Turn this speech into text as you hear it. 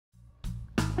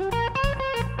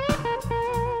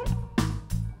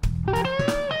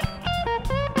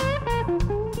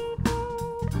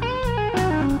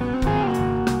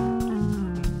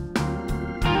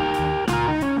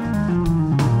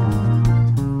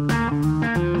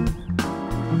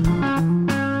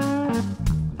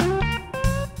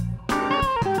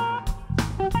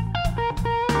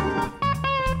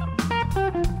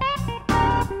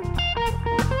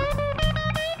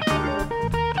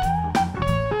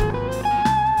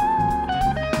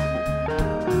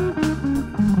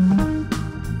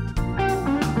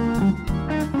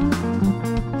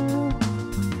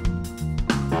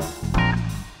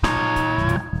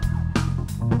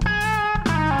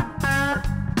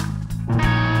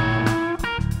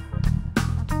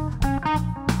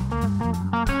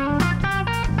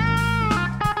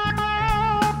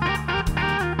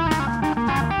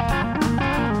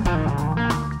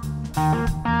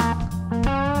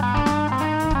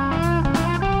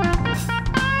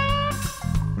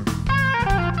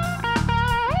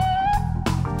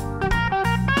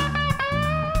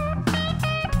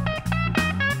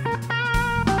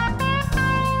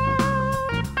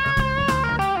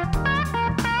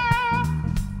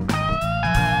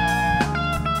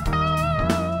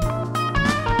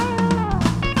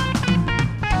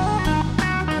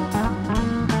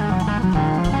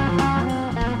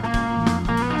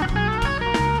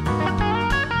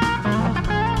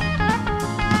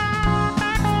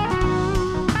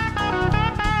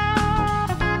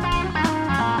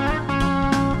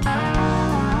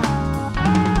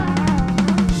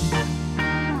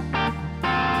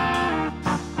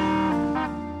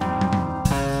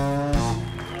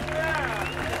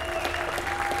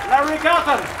Lary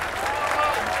Carlton.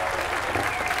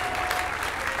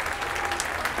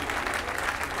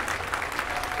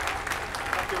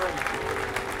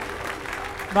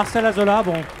 Marcel Azola,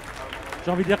 bon,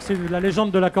 j'ai envie de dire que c'est la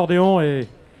légende de l'accordéon et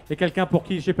quelqu'un pour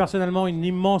qui j'ai personnellement une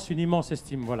immense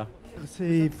estime, voilà.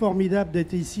 C'est formidable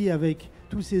d'être ici avec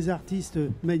tous ces artistes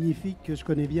magnifiques que je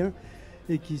connais bien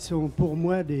et qui sont pour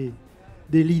moi des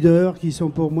leaders, qui sont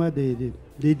pour moi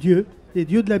des dieux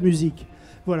de la musique.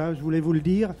 Voilà, je voulais vous le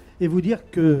dire et vous dire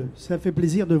que ça fait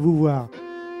plaisir de vous voir.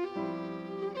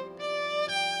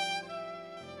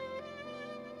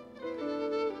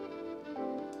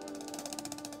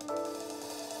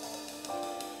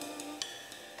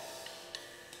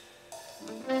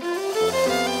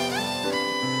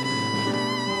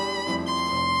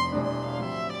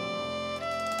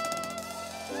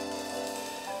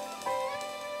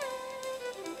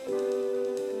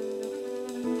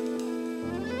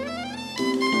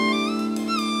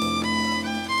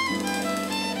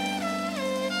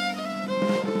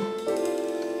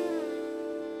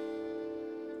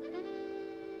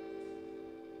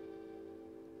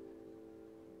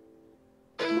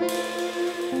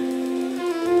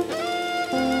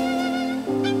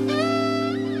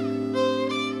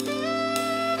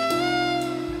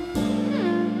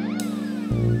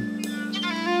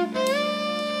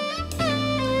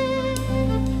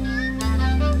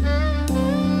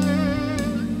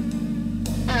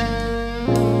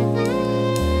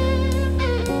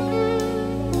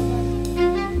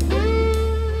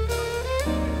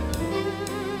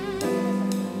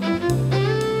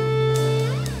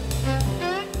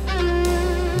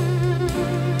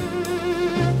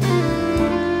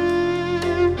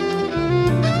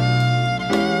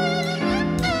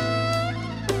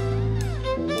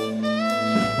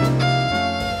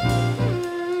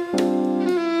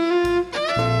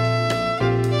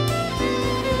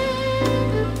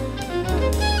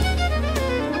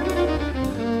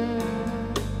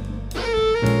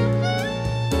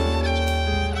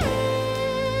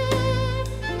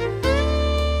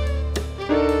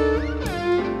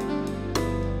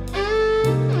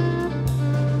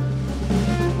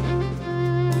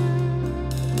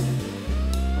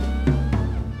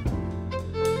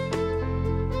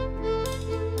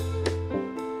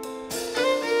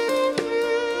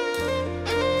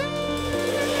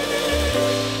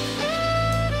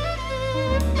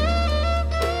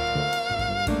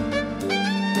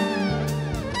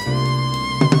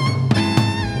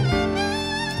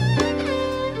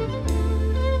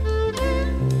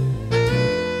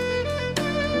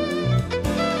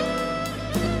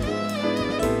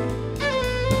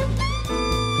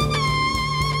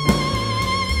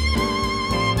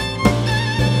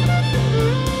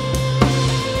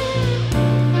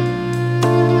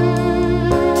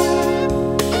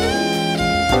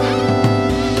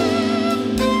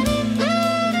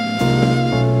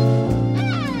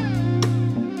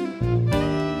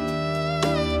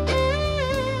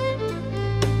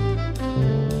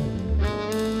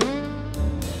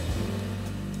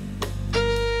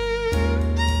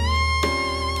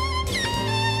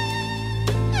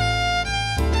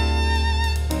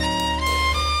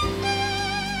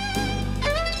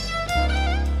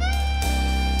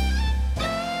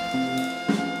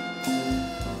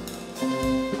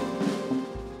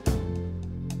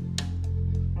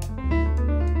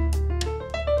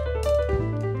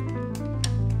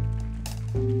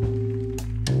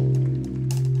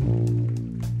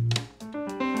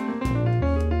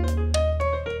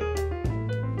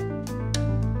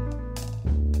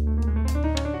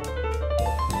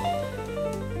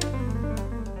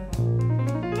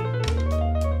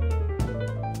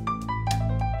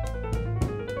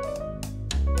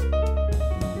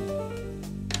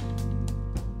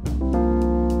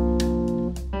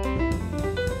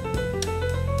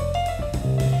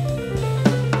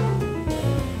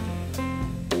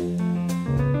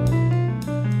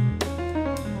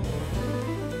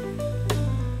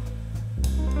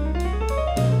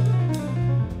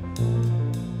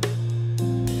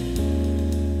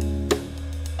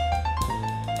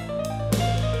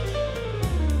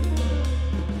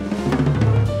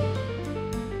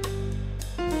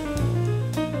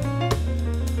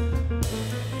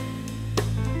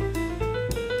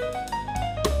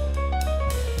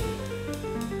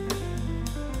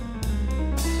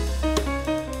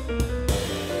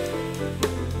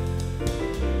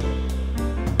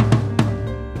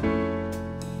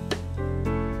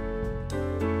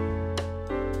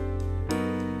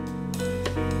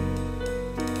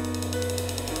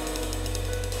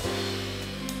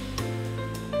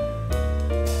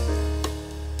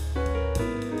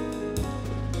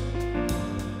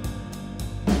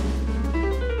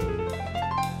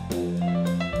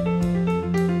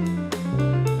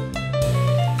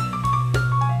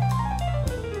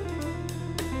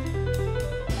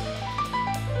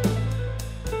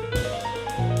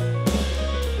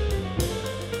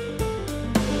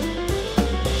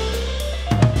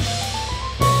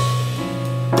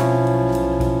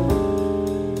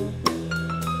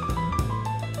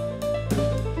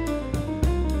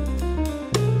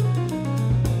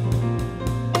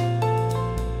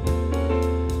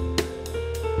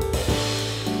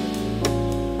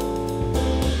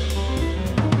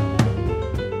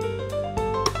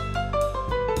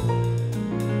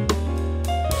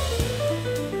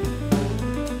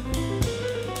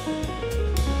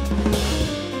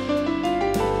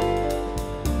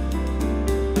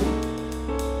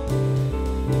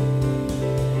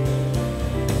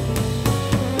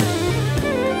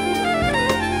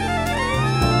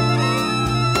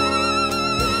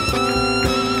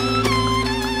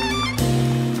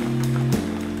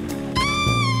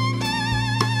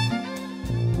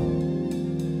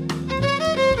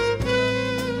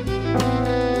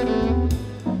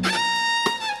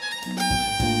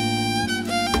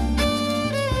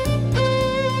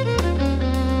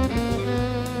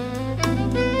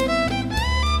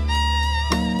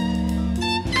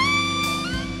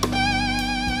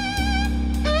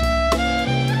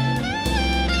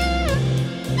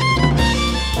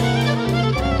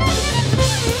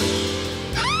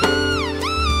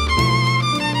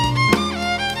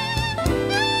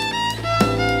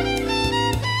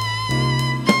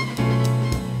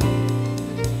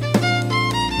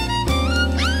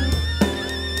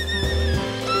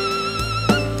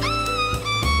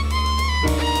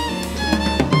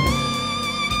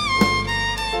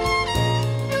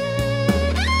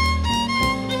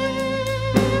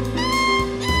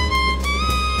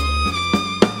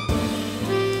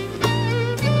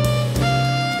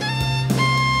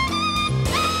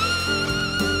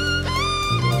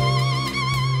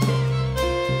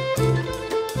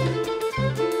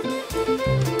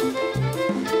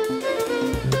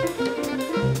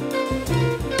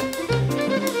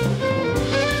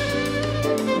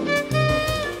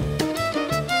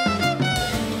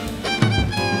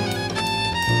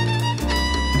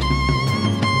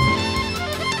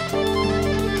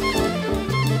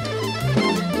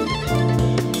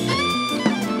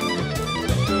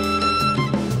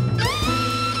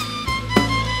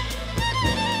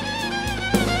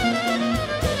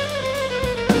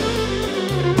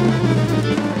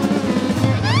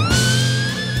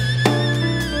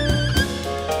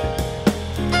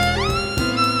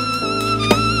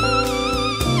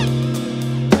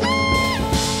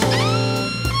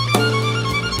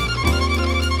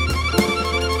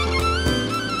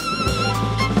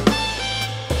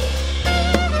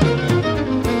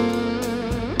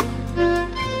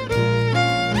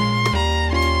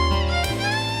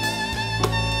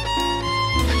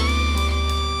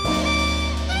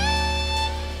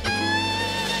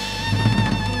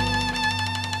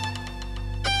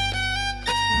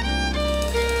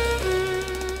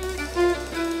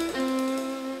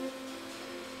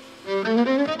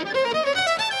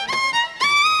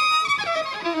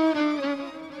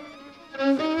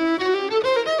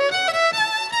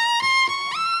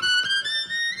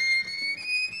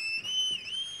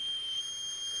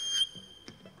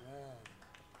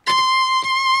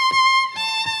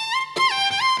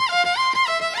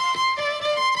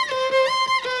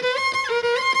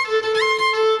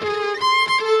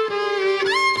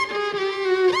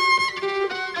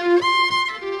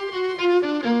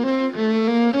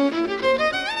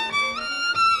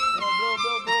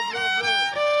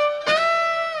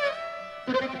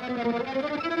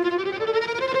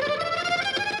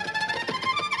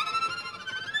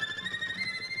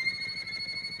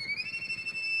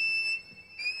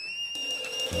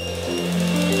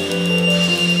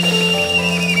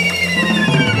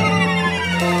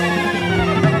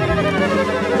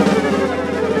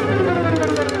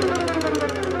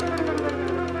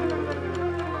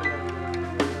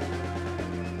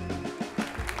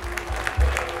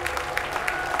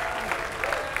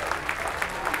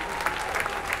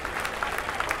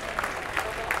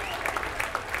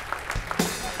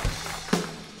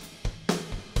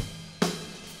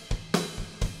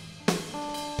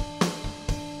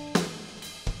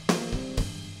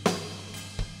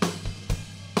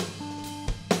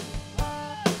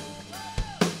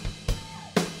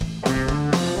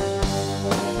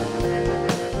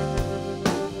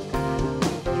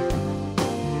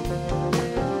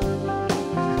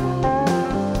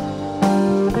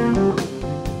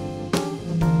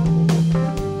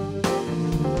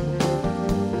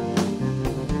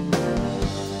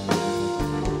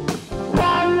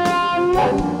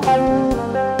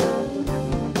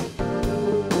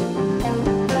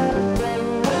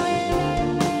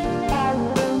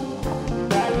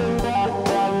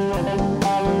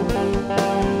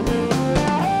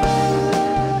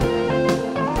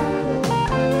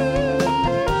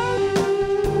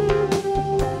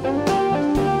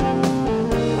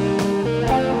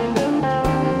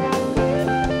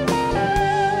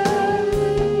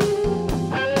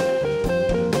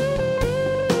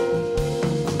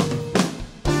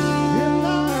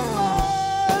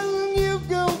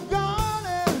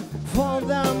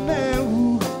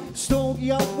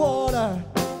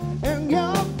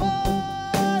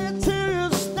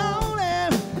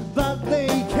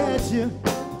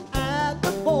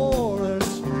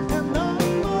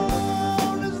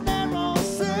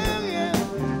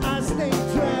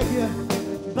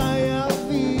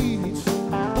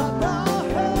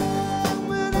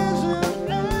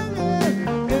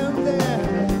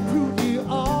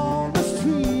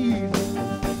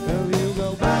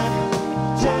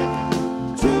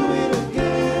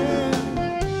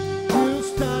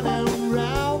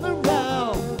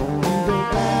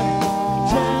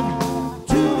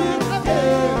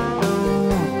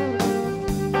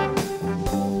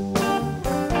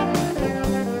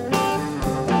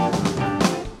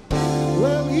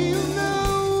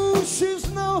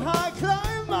 high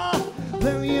climber,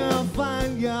 then you'll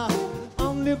find your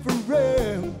only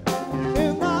friend.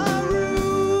 In my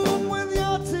room with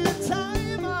your tea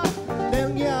timer,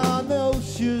 then you'll know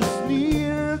she's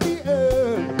near the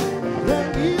end. Then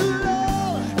you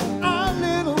love our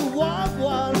little white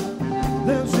one,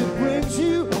 then she brings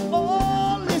you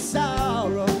only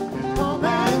sorrow. All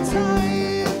that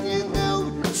time you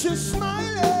know she's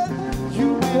smiling,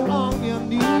 you'll be on your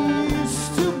knees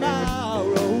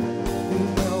tomorrow. You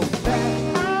know that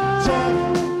Jack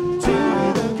do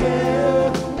it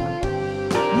again.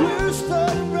 We'll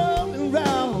start running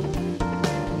round.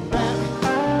 That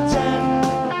Jack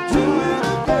do it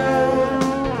again.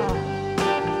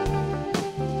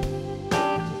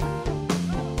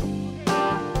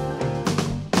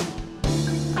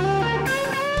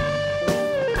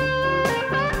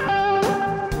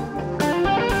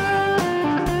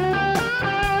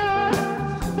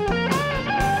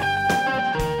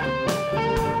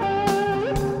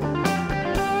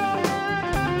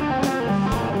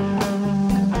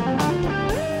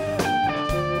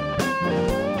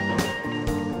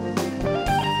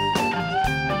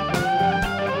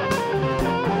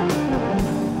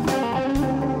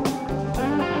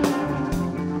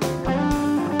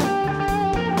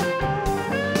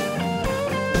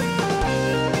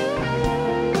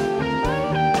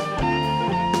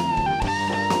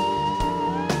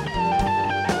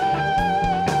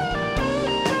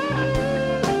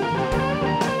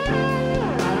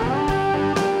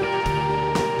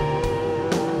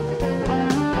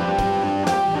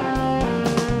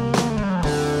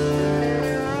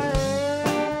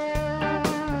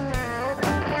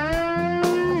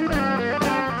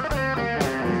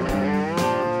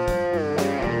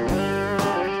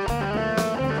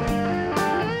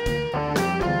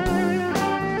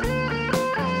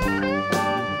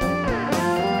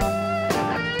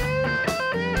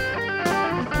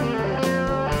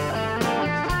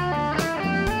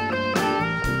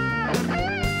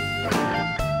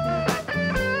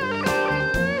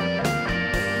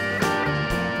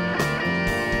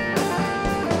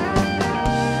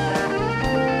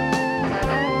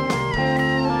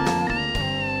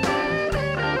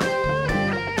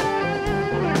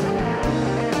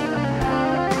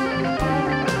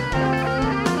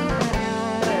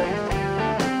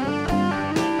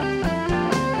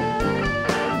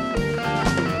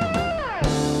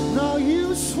 Now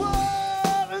you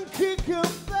swear and kick your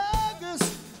beggars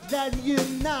that you're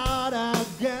not a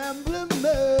gambling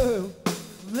man.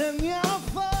 Then you'll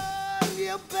find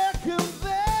you back in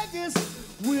Vegas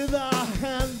with a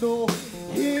handle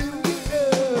in the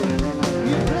air.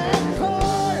 You play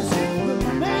cards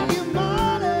that make you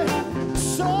money,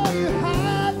 so you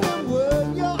hide them when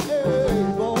you're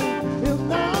able. If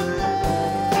not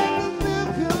let them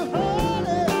milk and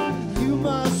honey, you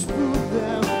must put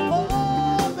them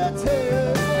on the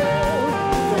table.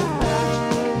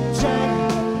 Jack,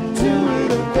 do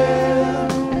it again.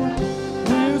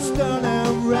 We'll start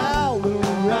and round and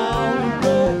round and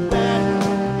go back.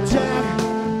 Jack,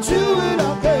 do it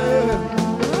again.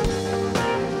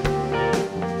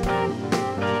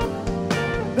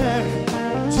 Back,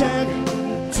 Jack,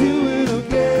 do it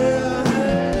again.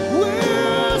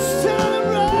 We'll start and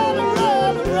round and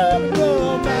round and round and go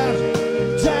back.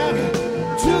 Jack,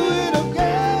 do it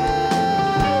again.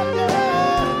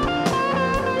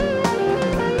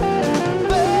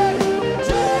 Back,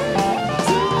 Jack,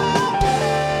 do it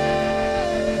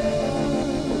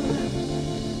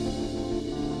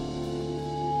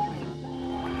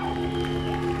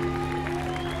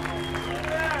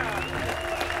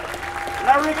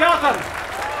Lary Carlton.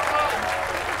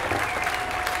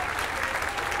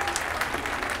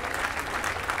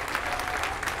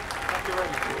 Thank you very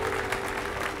much.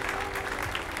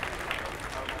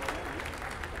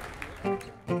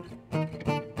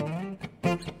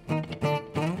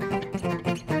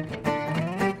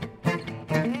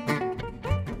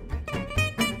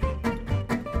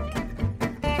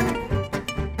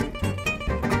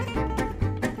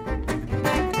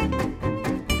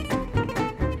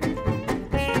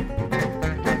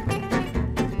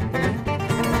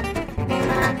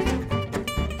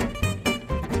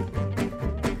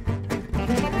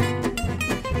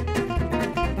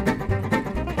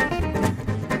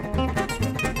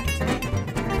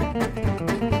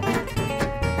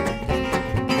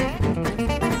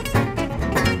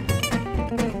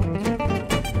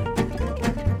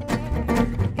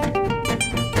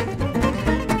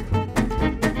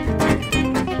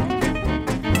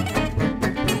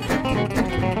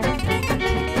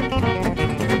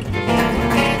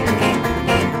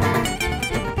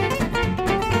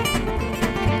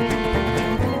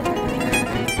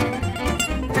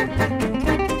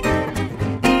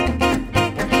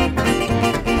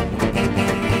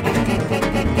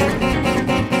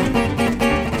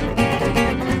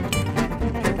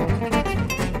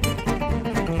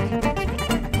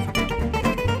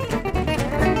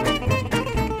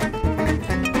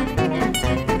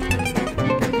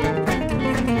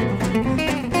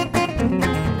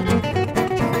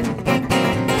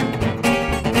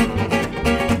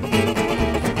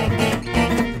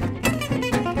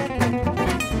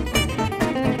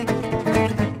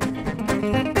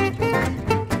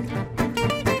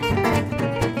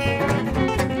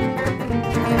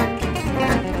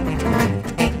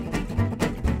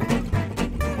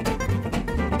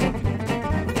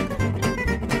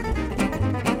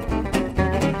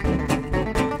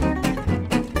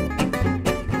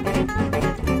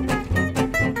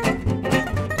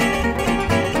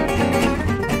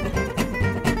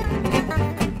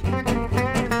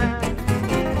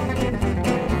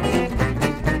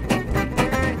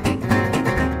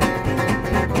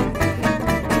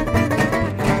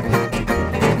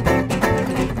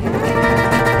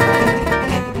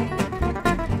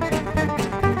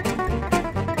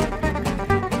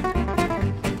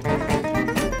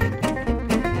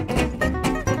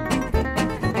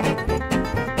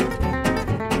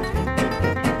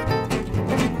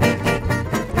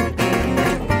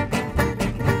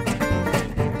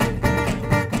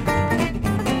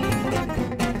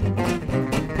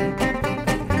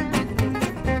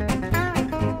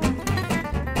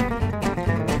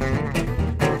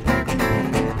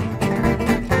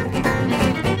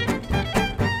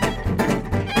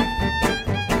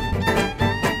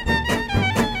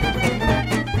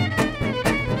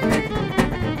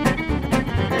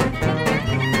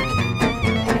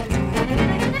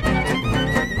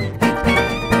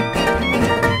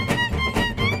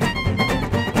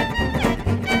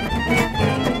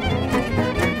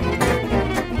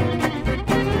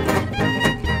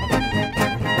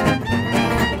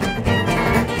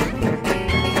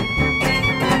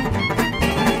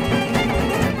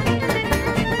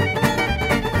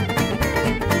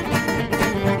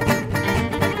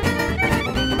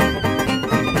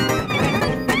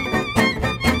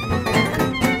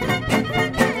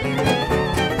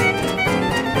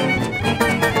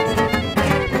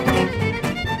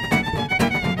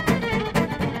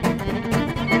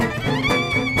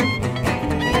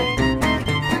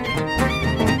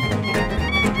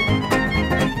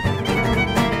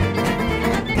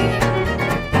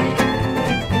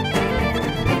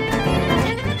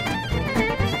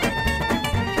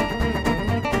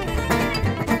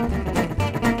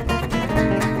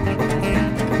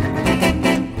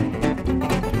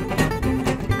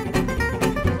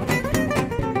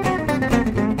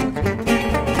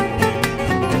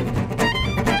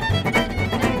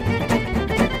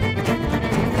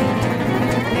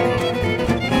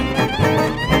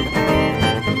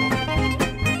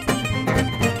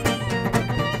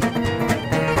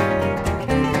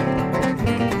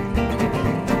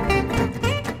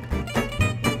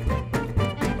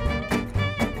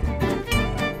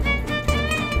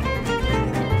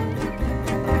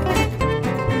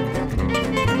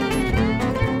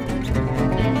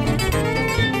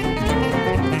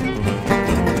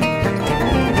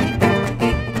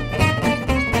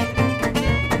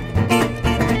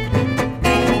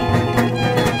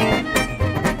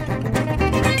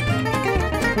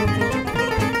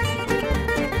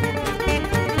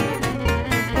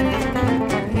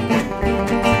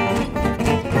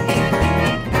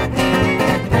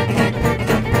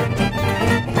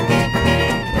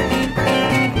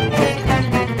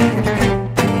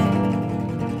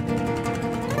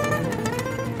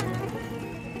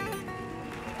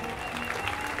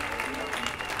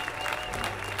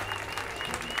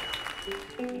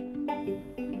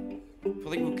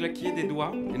 Faudrait que vous claquiez des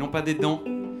doigts et non pas des dents.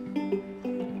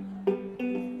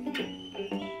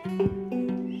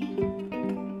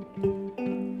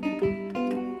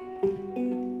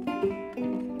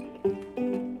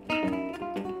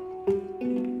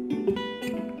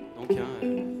 Donc,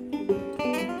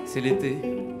 c'est l'été.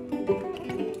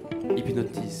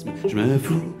 Hypnotisme. Je me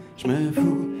fous, je me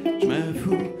fous, je me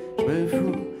fous, je me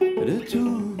fous de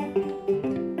tout.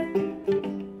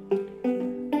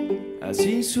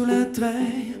 Assis sous la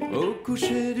treille, au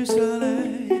coucher du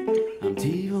soleil, un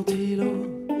petit ventilo,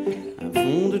 un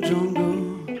fond de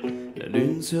Django. La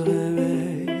lune se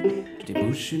réveille, je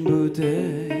débouche une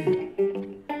bouteille.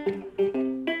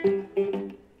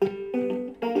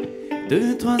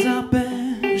 2-3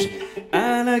 arpèges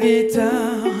à la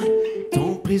guitare,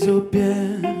 ton prise au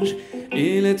piège,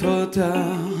 il est trop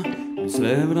tard. On se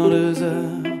lève dans 2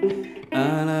 heures,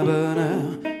 à la bonne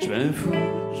heure. Je me fous,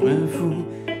 je me fous,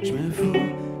 je me fous,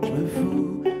 je me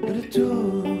fous de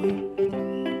tout.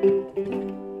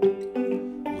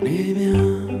 On est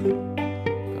bien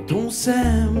quand on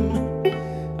s'aime.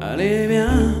 Allez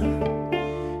viens,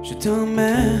 je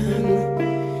t'emmène.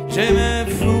 Je me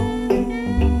fous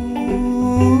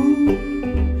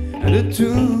de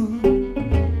tout,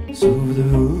 sauf de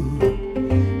vous,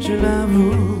 je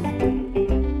l'avoue.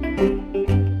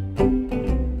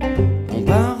 On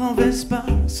part en Vespa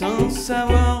sans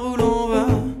savoir où l'on va.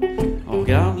 On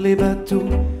regarde les bateaux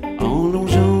en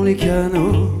longeant les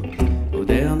canaux. Aux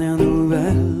dernières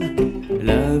nouvelles,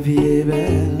 la vie est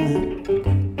belle.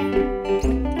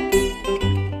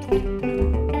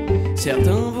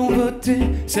 Certains vont voter,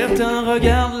 certains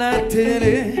regardent la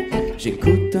télé.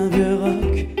 J'écoute un vieux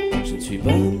rock, je ne suis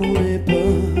pas mon époque.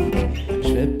 Je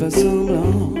fais pas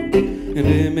semblant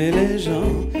d'aimer les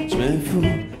gens. Je me fous,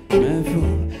 je me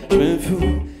fous, je me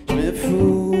fous, je me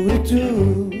fous de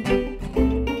tout.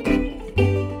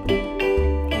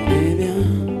 On est bien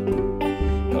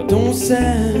quand on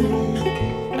s'aime.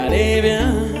 Allez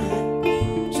viens,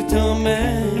 je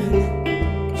t'emmène.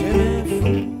 Je me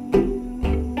fous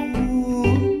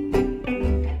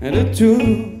de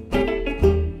tout.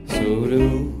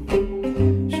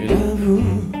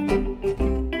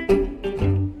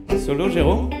 Solo,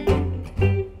 Jérôme?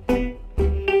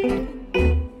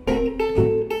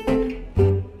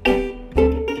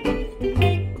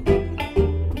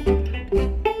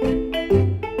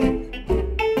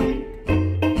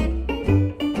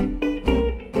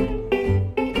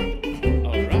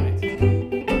 Alright.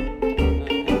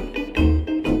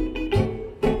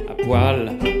 À poil.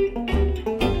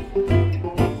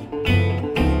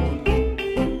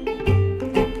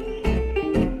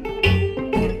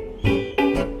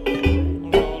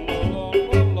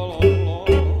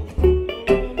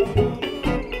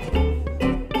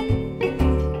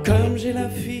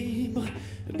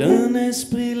 D'un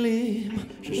esprit libre,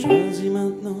 je choisis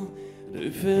maintenant de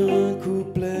faire un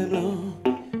couplet blanc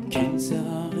qui ne sert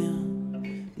à rien,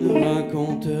 ne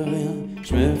raconte rien.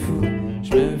 Je me fous,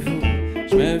 je me fous,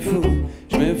 je me fous,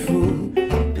 je me fous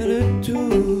de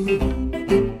tout.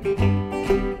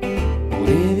 On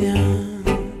est bien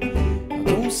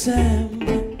quand on s'aime.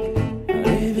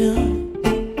 Allez viens,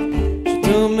 je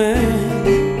t'emmène.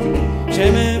 Je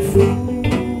me fous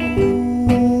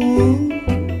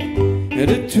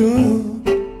de tout,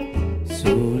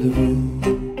 sauf de vous,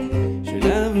 je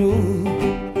l'avoue.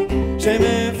 Je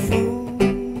me fous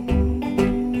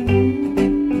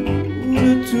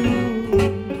de tout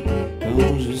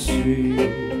quand je suis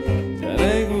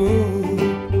avec vous.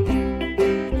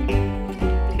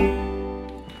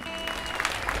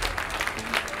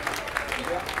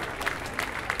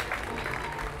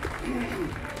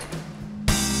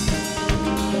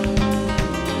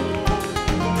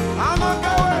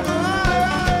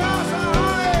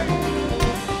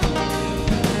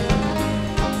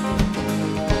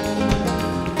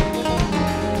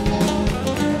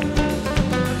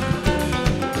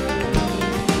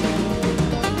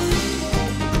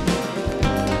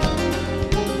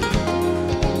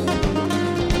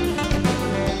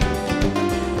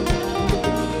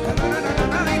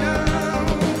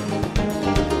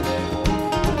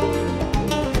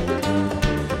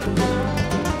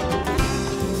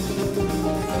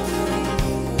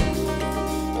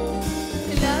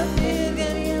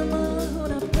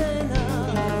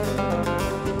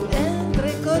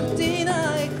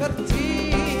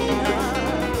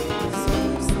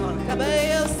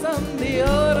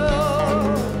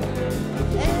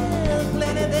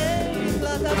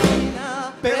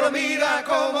 Pero mira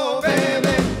cómo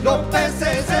bebe los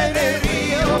peces en el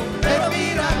río. Pero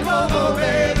mira cómo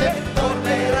bebe por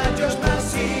verachos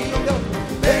nacidos.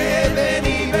 Beben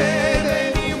y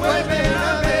vuelven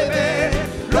a beber.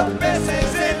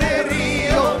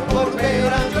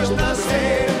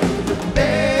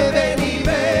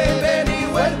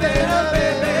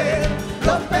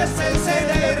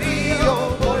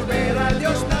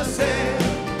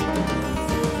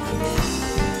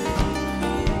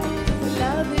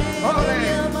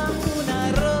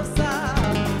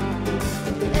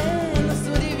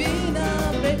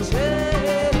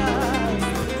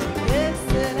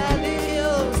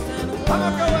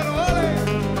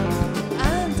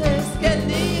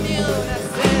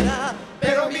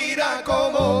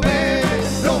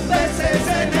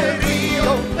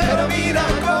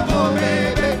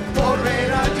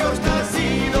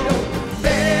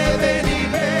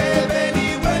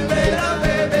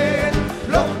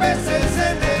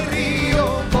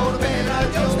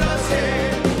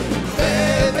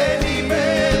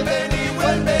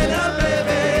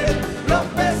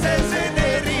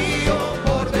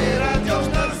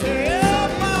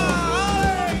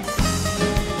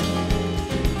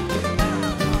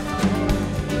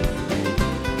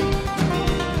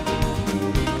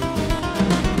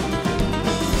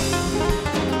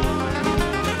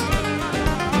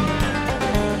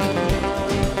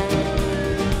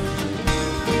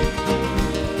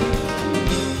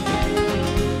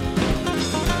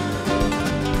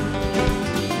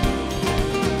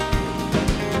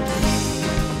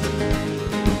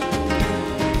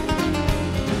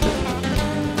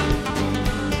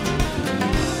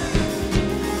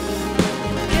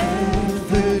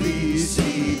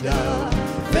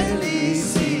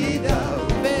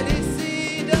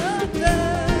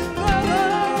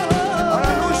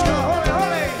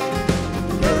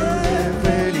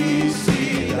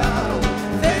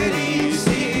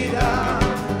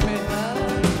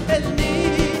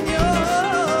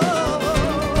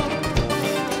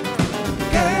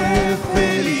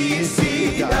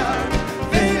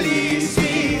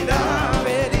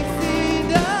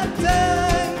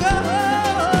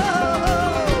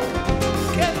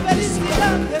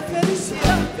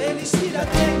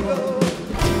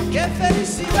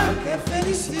 qué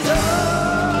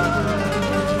felicidad.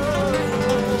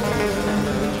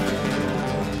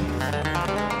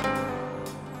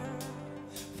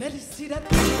 Felicidad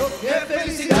tengo, qué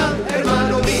felicidad,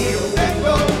 hermano mío,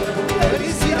 tengo.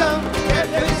 Felicidad, qué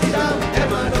felicidad,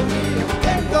 hermano mío,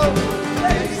 tengo.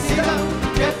 Felicidad,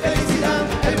 qué felicidad,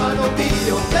 hermano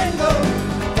mío, tengo.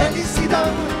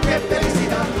 Felicidad, qué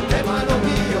felicidad, hermano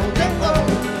mío, tengo.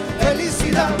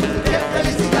 Felicidad, qué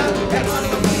felicidad,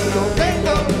 hermano mío,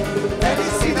 tengo.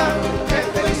 Felicidad, qué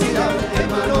felicidad,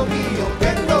 hermano mío,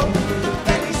 tengo.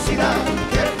 Felicidad,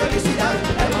 qué felicidad,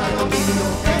 hermano mío,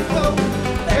 tengo.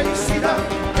 Felicidad,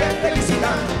 qué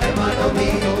felicidad,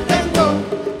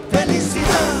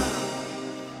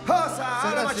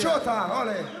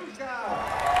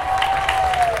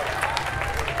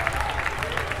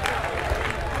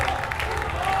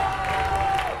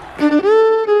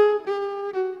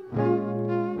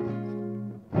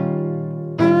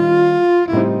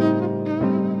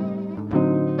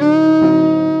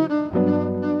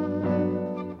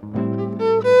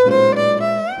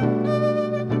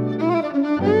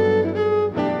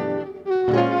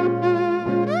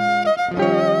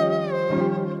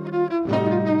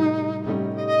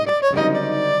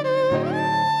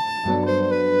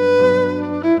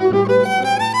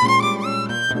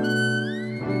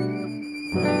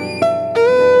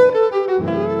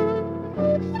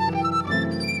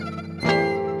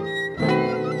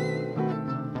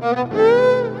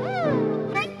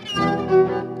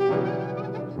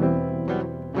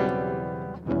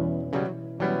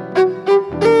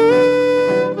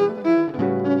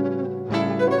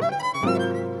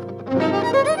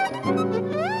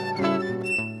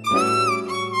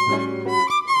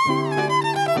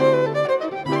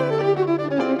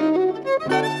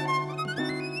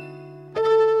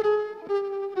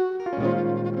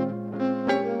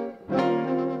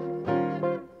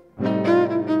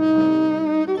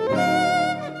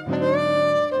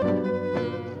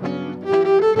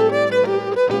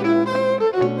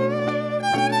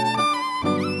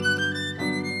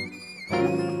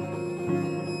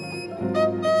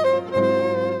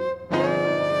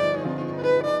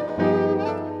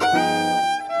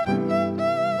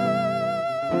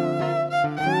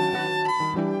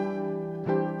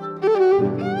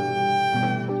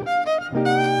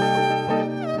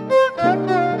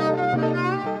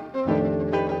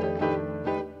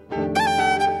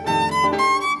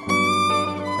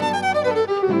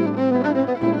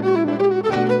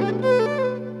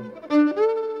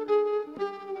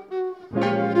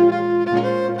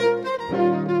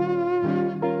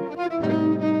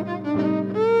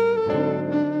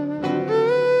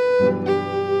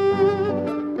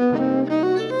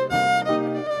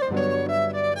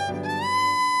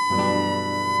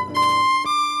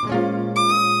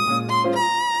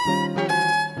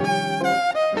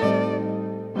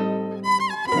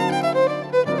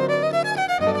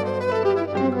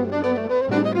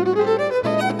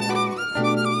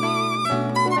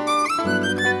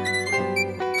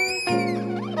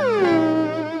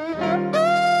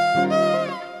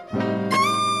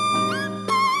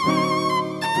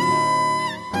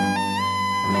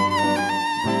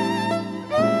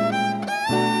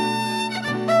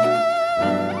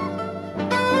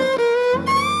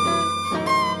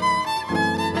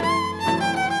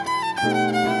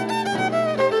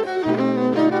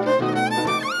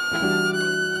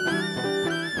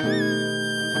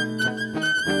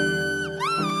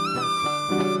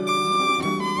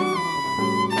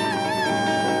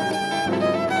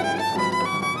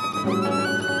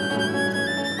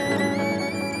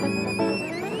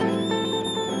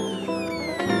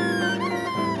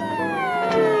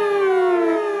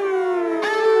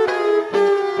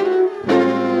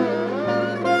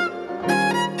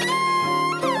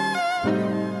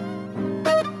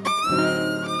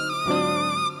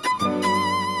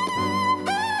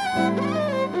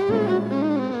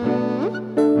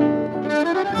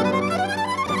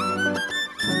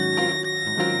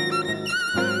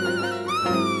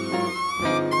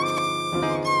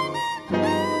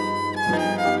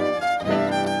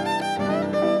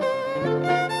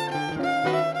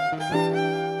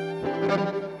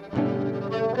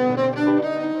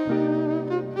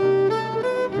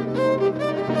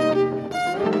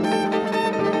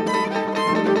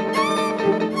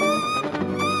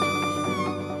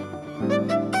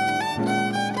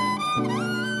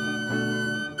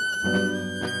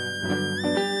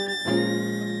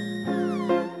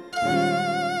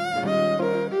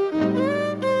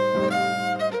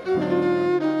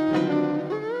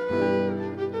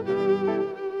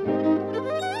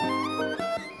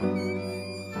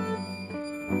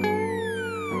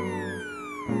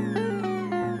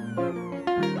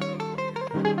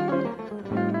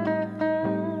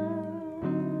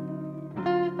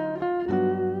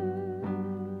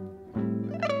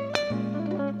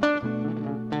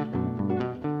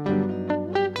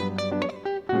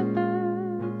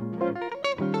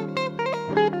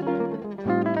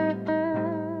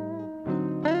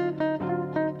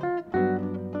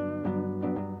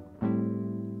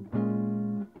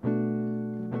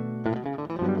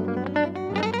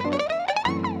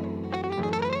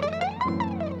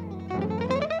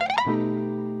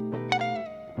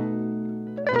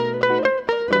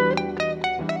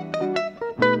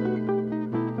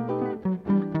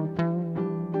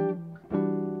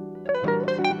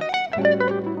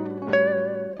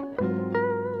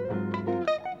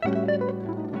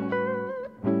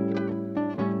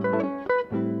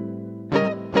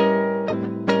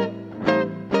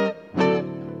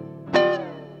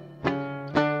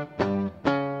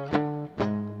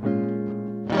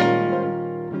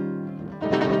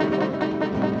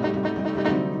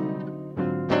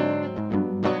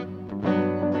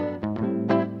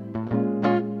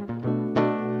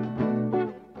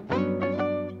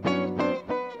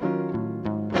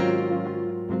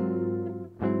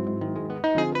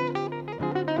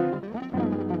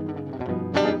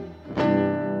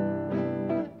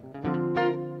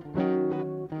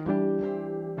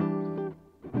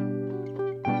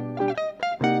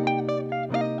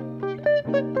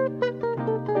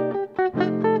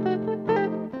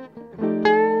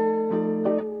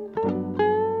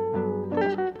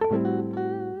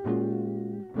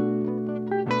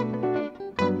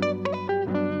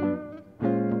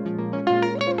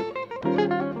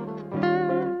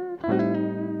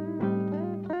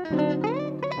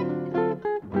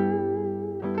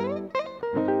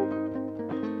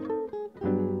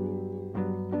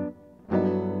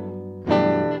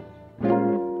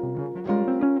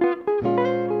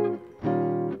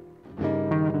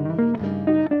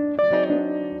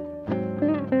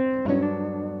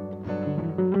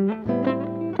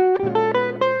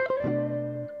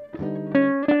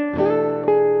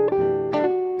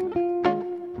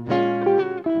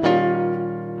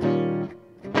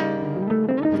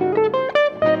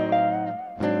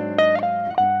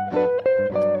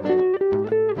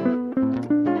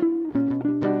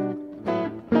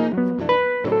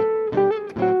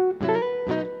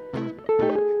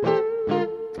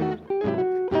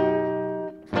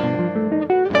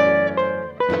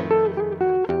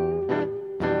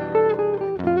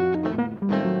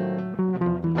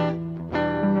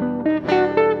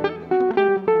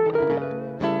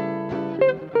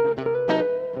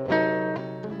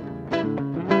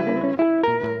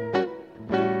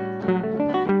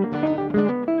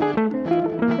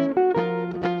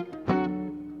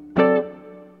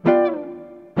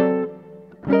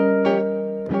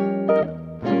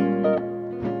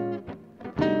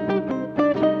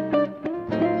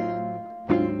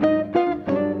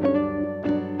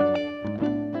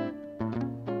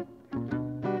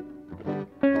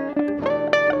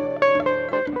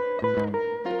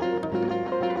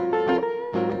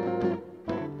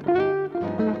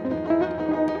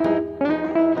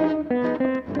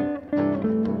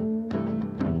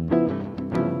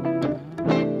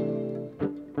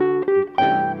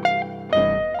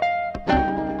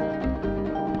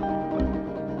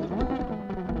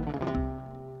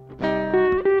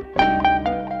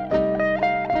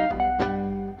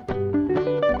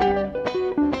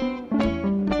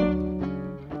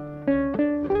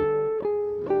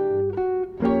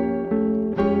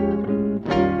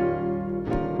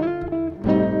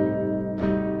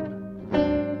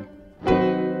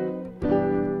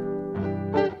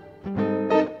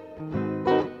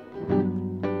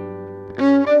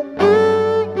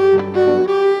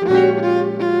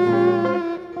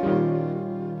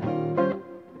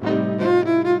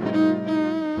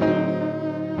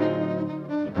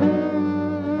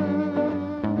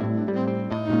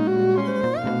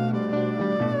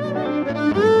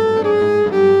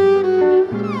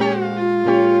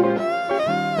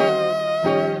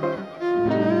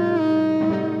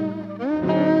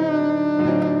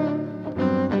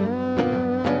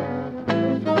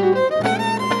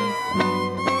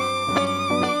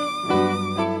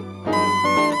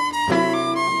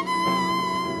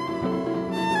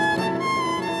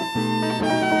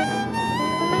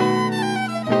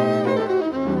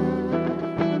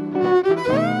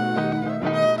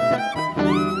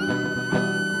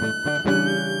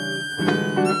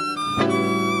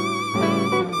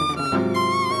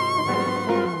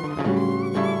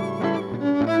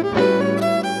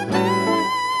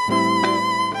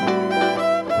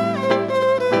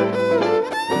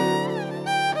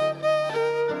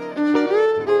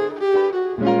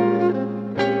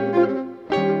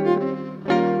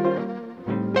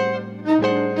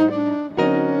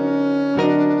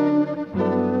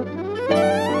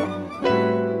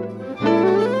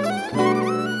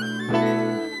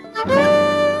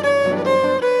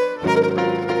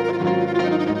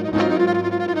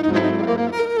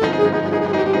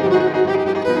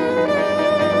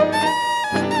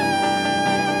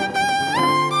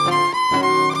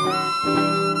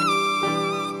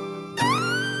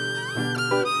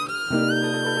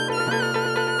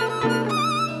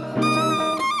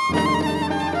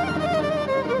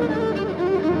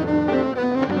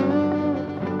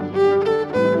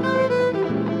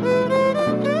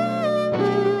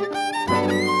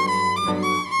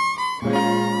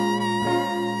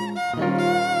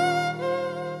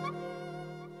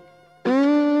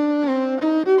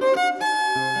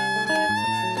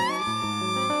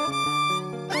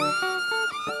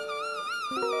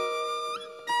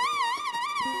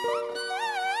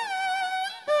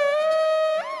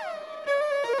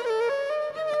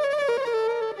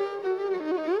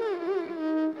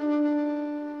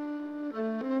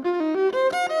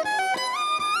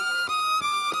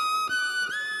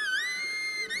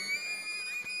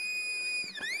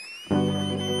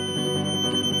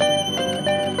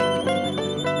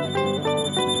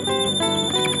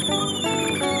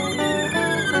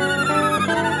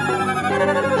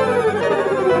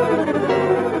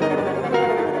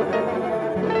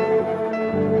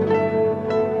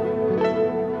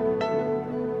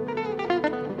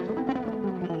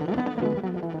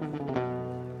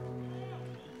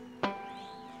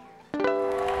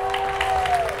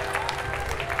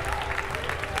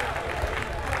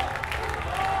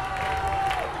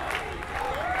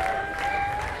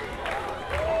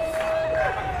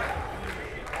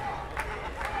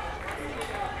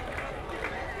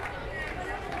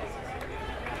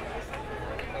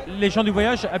 les gens du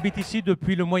voyage habitent ici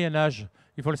depuis le Moyen-Âge,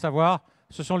 il faut le savoir.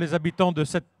 Ce sont les habitants de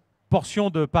cette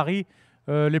portion de Paris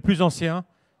les plus anciens.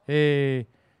 Et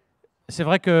c'est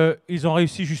vrai qu'ils ont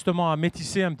réussi justement à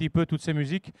métisser un petit peu toutes ces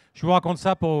musiques. Je vous raconte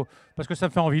ça parce que ça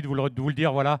me fait envie de vous le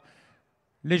dire. Voilà.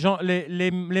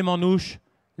 Les manouches,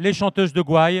 les chanteuses de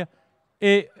gouaille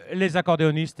et les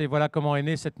accordéonistes. Et voilà comment est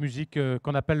née cette musique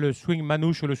qu'on appelle le swing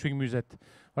manouche ou le swing musette.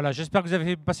 Voilà, j'espère que vous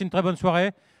avez passé une très bonne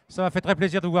soirée. Ça m'a fait très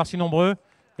plaisir de vous voir si nombreux.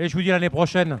 Et je vous dis à l'année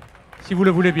prochaine, si vous le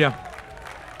voulez bien.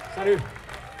 Salut!